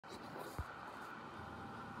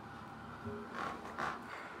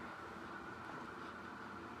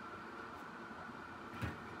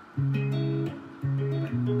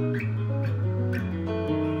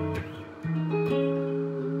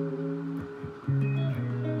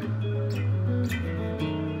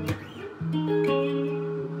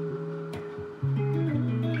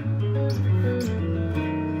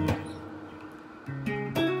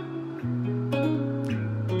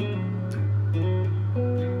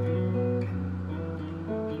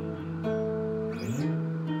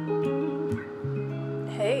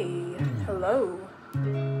Hello.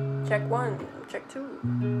 Check 1, check 2.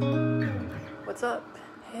 What's up?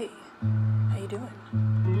 Hey, how you doing?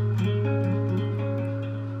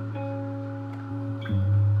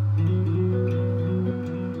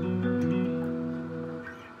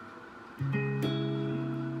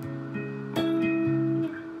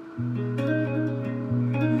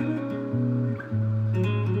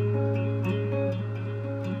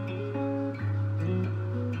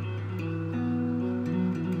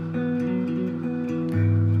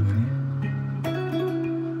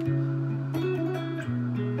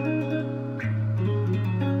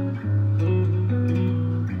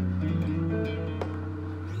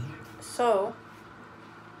 So,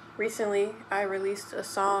 recently I released a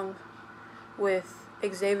song with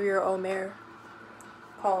Xavier Omär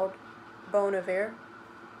called Bon Iverre,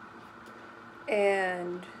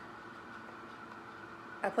 and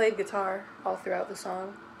I played guitar all throughout the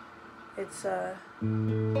song. It's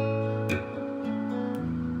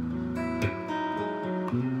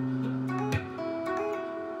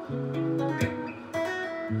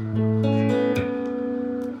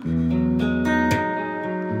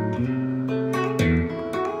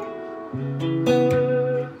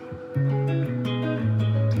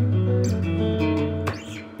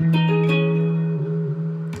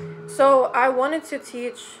so I wanted to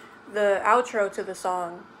teach the outro to the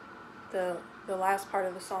song, the last part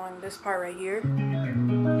of the song, this part right here.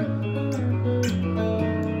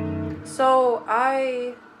 So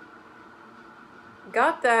I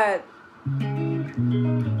got that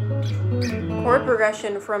chord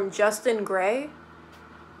progression from Justin Gray.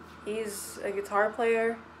 He's a guitar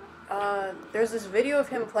player. There's this video of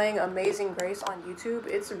him playing Amazing Grace on YouTube.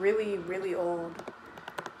 It's really, really old.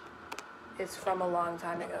 It's from a long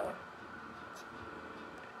time ago.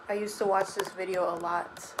 I used to watch this video a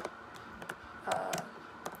lot,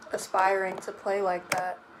 aspiring to play like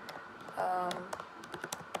that.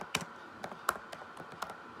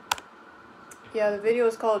 Yeah, the video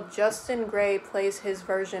is called Justin Gray Plays His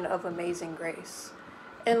Version of Amazing Grace.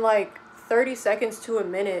 And like 30 seconds to a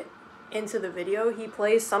minute into the video, he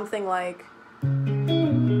plays something like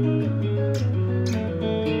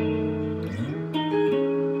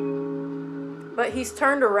but he's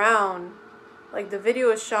turned around. Like the video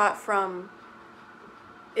is shot from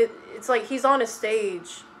it's like he's on a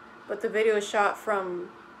stage, but the video is shot from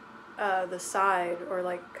the side, or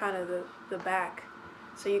like kind of the back,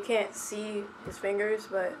 so you can't see his fingers,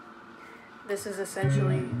 but this is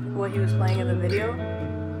essentially what he was playing in the video.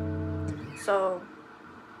 So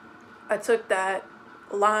I took that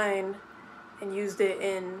line and used it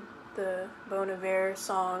in the Bon Iverre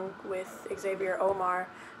song with Xavier Omär.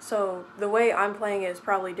 So the way I'm playing it is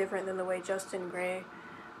probably different than the way Justin Gray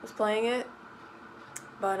was playing it.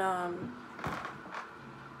 But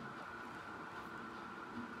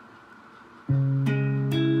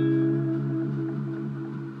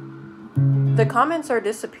the comments are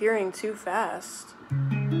disappearing too fast.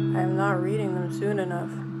 I'm not reading them soon enough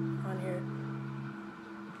on here.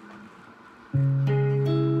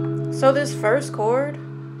 So this first chord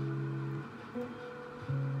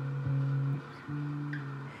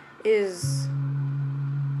is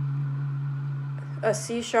a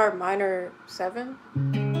C sharp minor 7.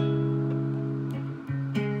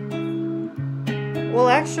 Well,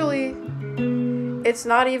 actually, it's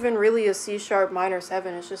not even really a C sharp minor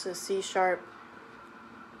 7, it's just a C sharp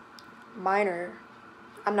minor.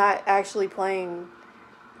 I'm not actually playing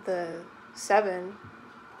the 7.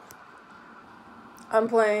 I'm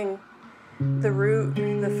playing the root,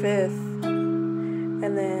 the 5th,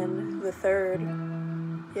 and then the 3rd.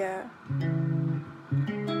 Yeah.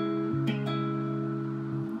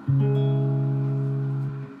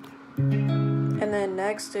 And then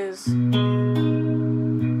next is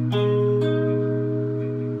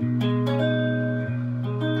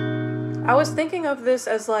I was thinking of this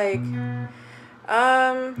as like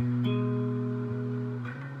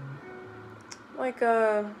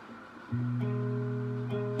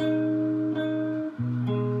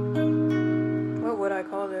what would I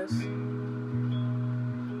call this?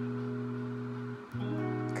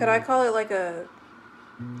 Could I call it like a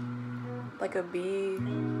B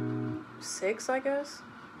 6, I guess.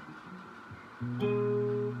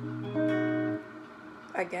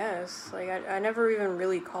 I guess. Like, I never even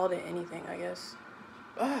really called it anything, I guess.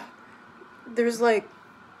 Ugh. There's, like,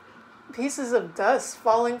 pieces of dust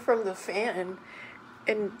falling from the fan,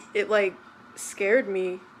 and it, like, scared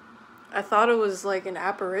me. I thought it was, like, an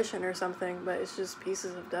apparition or something, but it's just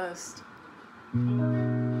pieces of dust.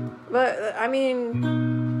 But, I mean,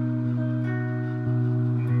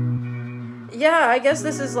 yeah, I guess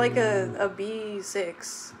this is, like, a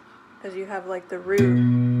B6, because you have, like, the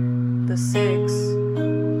root, the 6,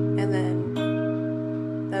 and then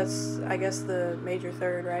that's, I guess, the major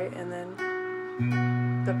third, right? And then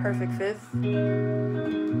the perfect 5th.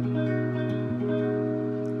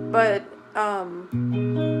 But,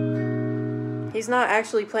 he's not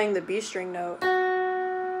actually playing the B string note.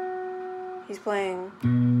 He's playing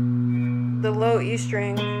the low E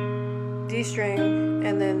string, D string,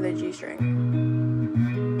 and then the G string.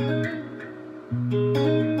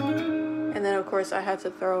 And then, of course, I had to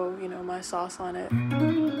throw, you know, my sauce on it.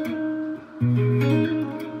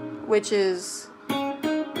 Which is...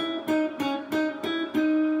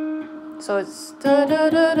 So it's da da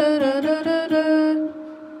da da da da da da.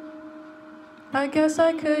 I guess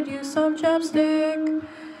I could use some chapstick.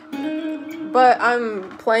 But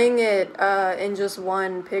I'm playing it in just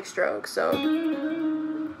one pick stroke, so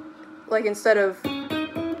like instead of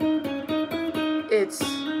it's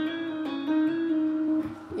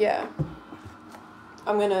yeah.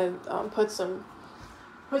 I'm gonna put some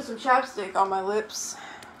chapstick on my lips.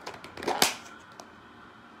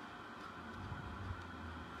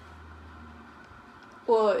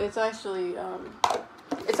 Well, it's actually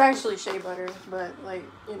shea butter, but like,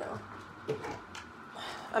 you know,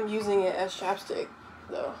 I'm using it as chapstick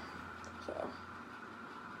though. So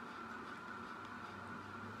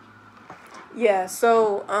yeah,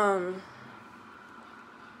 so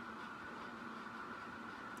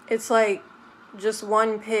it's like just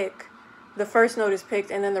one pick. The first note is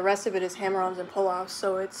picked, and then the rest of it is hammer-ons and pull-offs.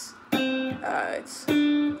 So it's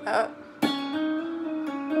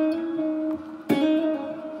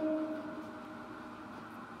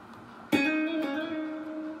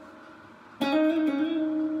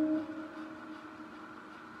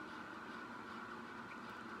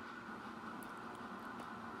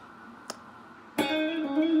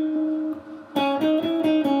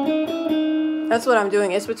that's what I'm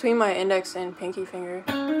doing. It's between my index and pinky finger.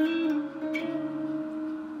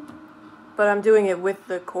 But I'm doing it with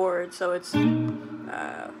the chord, so it's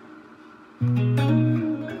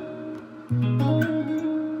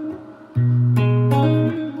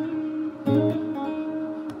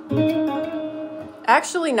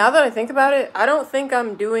actually, now that I think about it, I don't think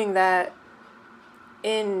I'm doing that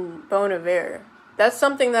in Bon Iverre. That's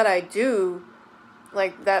something that I do,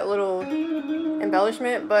 like that little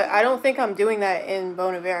embellishment, but I don't think I'm doing that in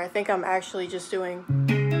Bon Iverre. I think I'm actually just doing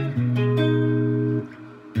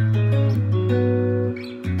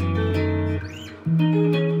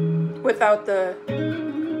without the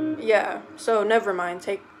yeah. So never mind.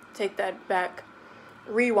 Take that back.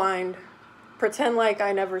 Rewind. Pretend like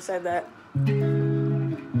I never said that.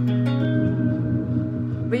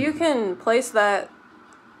 But you can place that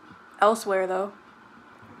elsewhere though,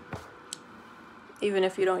 even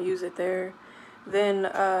if you don't use it there. Then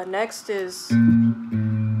next is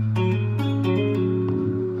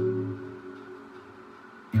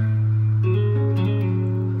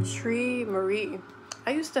Tree Marie.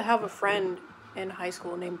 I used to have a friend in high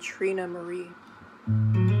school named Trina Marie.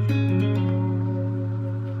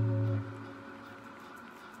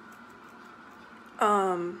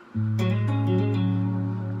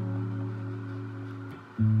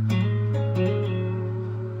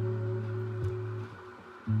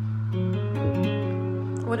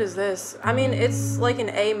 What is this? I mean, it's like an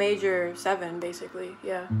A major 7, basically,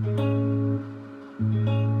 yeah.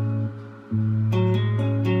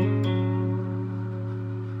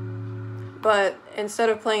 But instead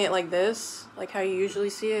of playing it like this, like how you usually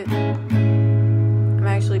see it, I'm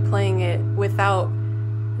actually playing it without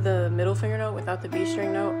the middle finger note, without the B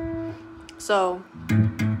string note. So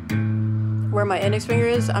where my index finger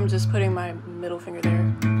is, I'm just putting my middle finger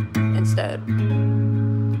there instead.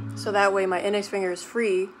 So that way my index finger is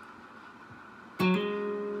free.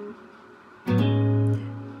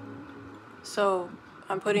 So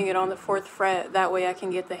I'm putting it on the 4th fret, that way I can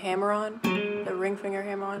get the hammer on, the ring finger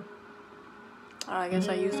hammer on. I guess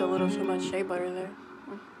I used a little too much shea butter there.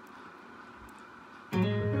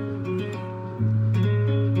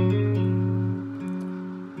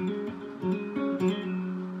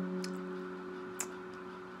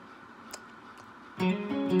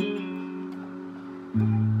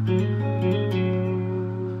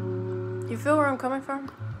 feel where I'm coming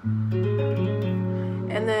from?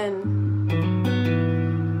 And then,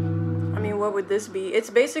 I mean, what would this be? It's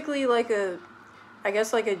basically like a, I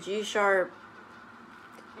guess like a G sharp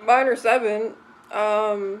minor 7,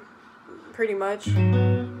 pretty much.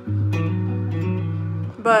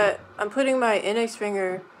 But I'm putting my index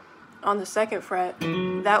finger on the 2nd fret.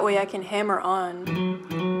 That way I can hammer on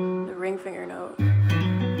the ring finger note.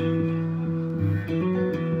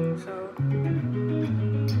 So,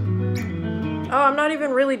 oh, I'm not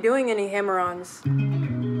even really doing any hammer-ons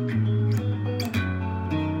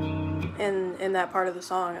in that part of the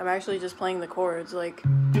song. I'm actually just playing the chords, like.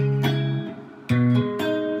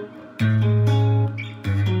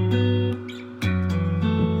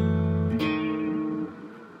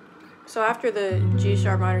 So after the G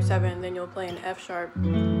sharp minor 7, then you'll play an F sharp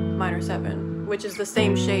minor 7, which is the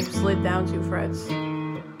same shape slid down 2 frets.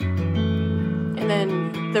 And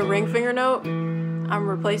then the ring finger note, I'm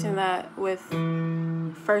replacing that with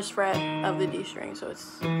 1st fret of the D string, so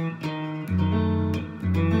it's.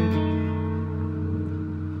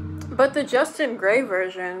 But the Justin Gray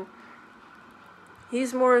version,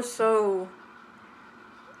 he's more so.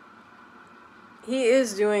 He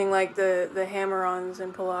is doing like the hammer-ons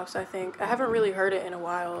and pull-offs, I think. I haven't really heard it in a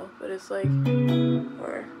while, but it's like,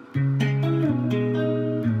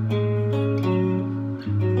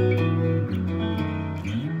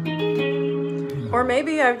 or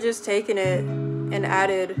maybe I've just taken it and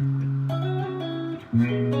added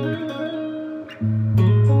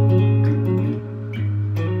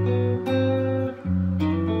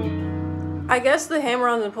I guess the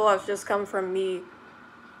hammer-ons and pull-offs just come from me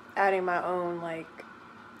adding my own like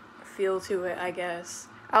feel to it, I guess.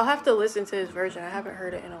 I'll have to listen to his version. I haven't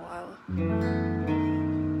heard it in a while.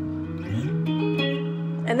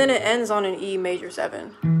 And then it ends on an E major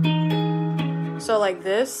 7. So like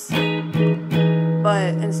this,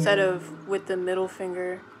 but instead of with the middle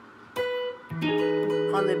finger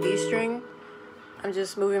on the B string, I'm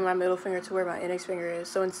just moving my middle finger to where my index finger is.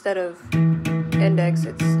 So instead of index,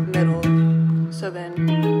 it's middle. So then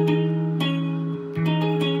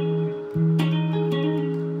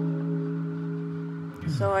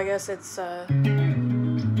so I guess it's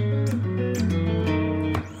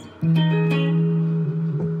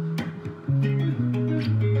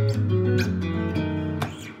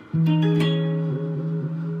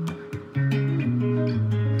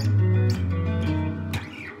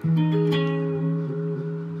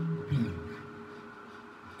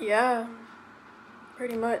yeah,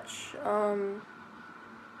 pretty much.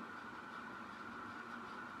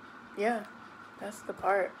 Yeah, that's the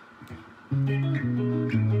part. And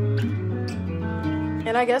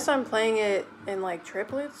I guess I'm playing it in like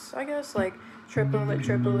triplets, I guess, like triplet,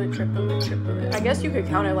 triplet, triplet, triplet. I guess you could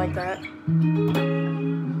count it like that.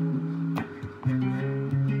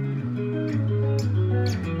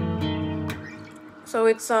 So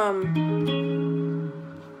it's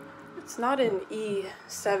not an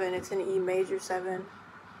E7, it's an E major 7.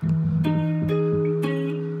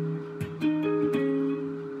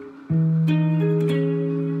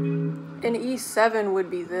 An E7 would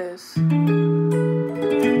be this.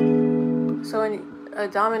 So a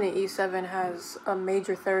dominant E7 has a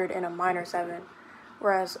major 3rd and a minor 7,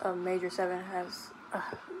 whereas a major 7 has,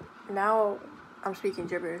 now I'm speaking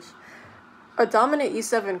gibberish. A dominant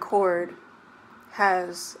E7 chord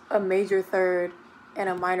has a major 3rd and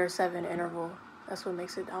a minor 7 interval. That's what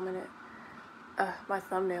makes it dominant. My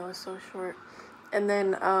thumbnail is so short. And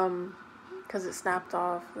then, because it snapped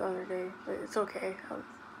off the other day, but it's okay. I'll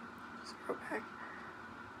just grow back.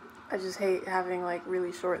 I just hate having like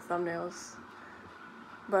really short thumbnails.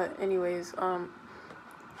 But anyways, a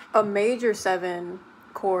major 7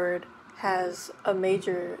 chord has a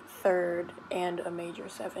major 3rd and a major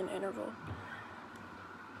 7 interval.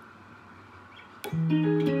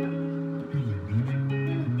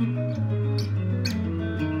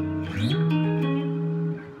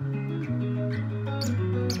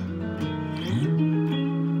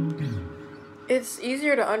 It's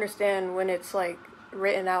easier to understand when it's like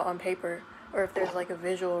written out on paper, or if there's like a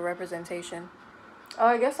visual representation. Oh,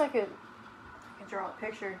 I guess I could draw a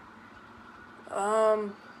picture. Oh,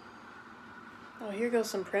 here goes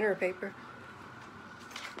some printer paper.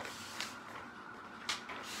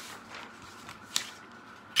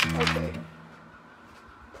 Okay.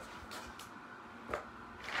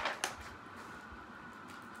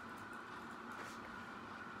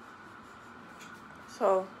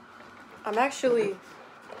 So, I'm actually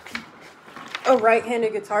a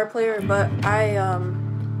right-handed guitar player, but I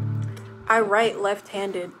write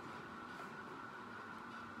left-handed.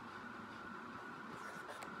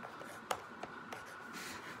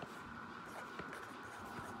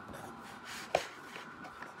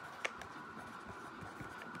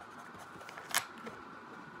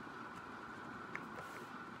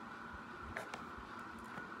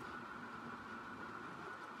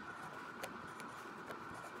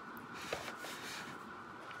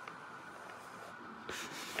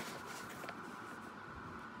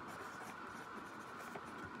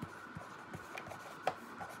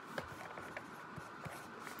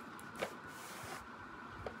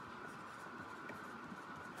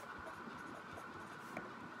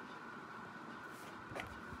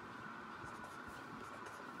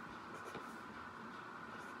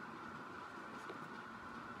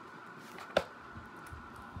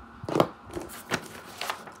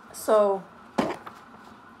 So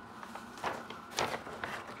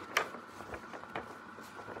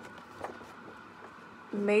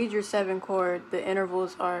major 7 chord, the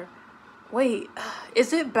intervals are, wait,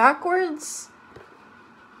 is it backwards?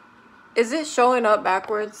 Is it showing up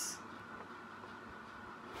backwards?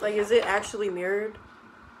 Like, is it actually mirrored?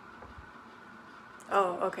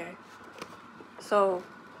 Oh, okay. So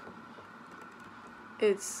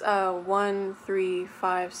it's 1, 3,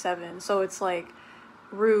 5, 7. So it's like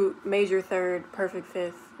root, major 3rd, perfect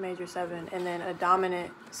 5th, major 7, and then a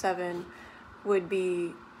dominant 7 would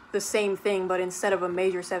be the same thing, but instead of a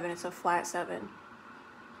major 7, it's a flat 7.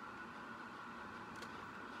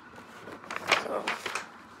 So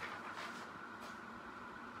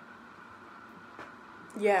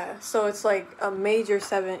yeah, so it's like a major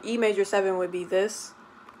 7, E major 7 would be this.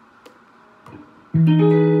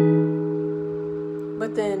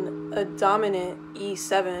 But then a dominant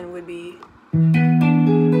E7 would be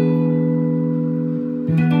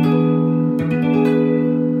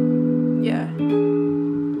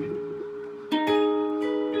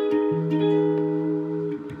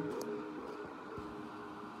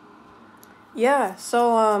yeah,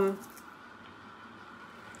 so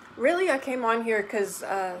really I came on here because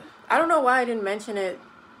I don't know why I didn't mention it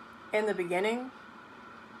in the beginning,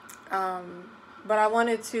 but I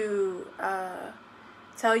wanted to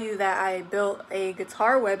tell you that I built a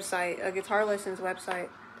guitar website, a guitar lessons website.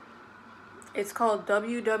 It's called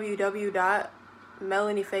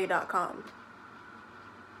www.melaniefaye.com,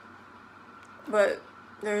 but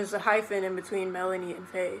there's a hyphen in between Melanie and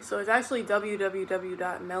Faye, so it's actually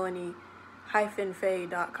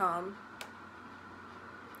www.melanie-faye.com.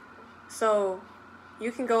 So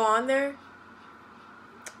you can go on there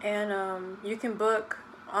and you can book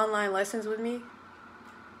online lessons with me,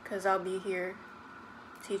 because I'll be here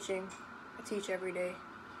teaching. I teach every day.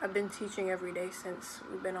 I've been teaching every day since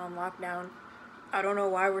we've been on lockdown. I don't know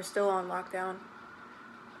why we're still on lockdown.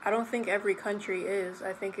 I don't think every country is.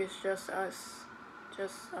 I think it's just us,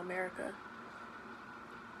 just America.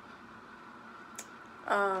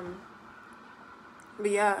 But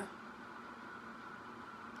yeah,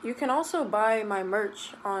 you can also buy my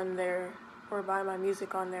merch on there, or buy my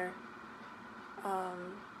music on there.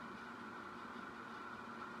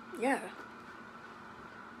 Yeah.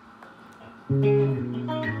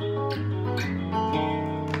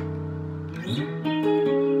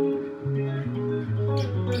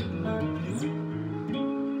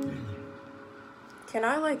 Can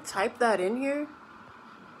I like type that in here?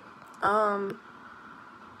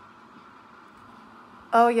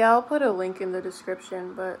 Oh yeah, I'll put a link in the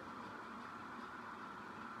description, but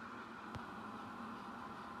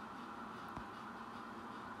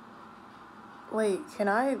wait, can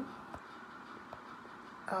I?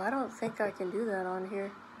 Oh, I don't think I can do that on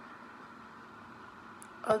here.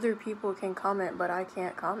 Other people can comment, but I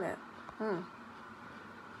can't comment.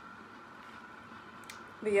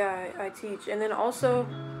 But yeah, I teach. And then also,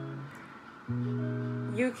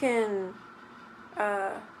 you can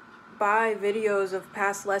buy videos of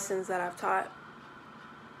past lessons that I've taught.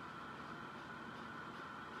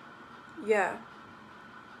 Yeah.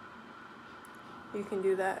 You can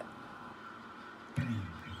do that.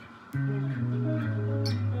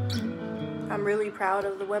 I'm really proud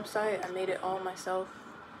of the website. I made it all myself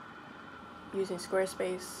using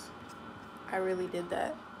Squarespace. I really did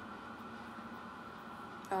that.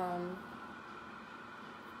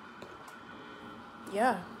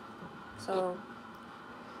 Yeah. So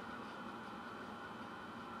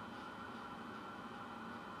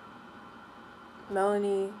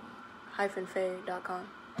Melanie-Faye.com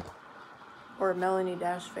or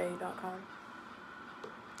Melanie-Faye.com.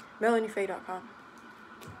 MelanieFaye.com.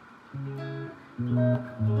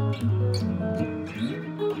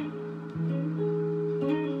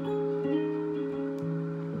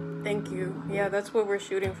 Thank you. Yeah, that's what we're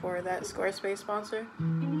shooting for, that Squarespace sponsor.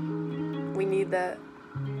 We need that.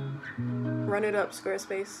 Run it up,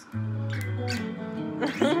 Squarespace.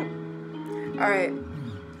 Alright,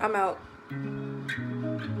 I'm out.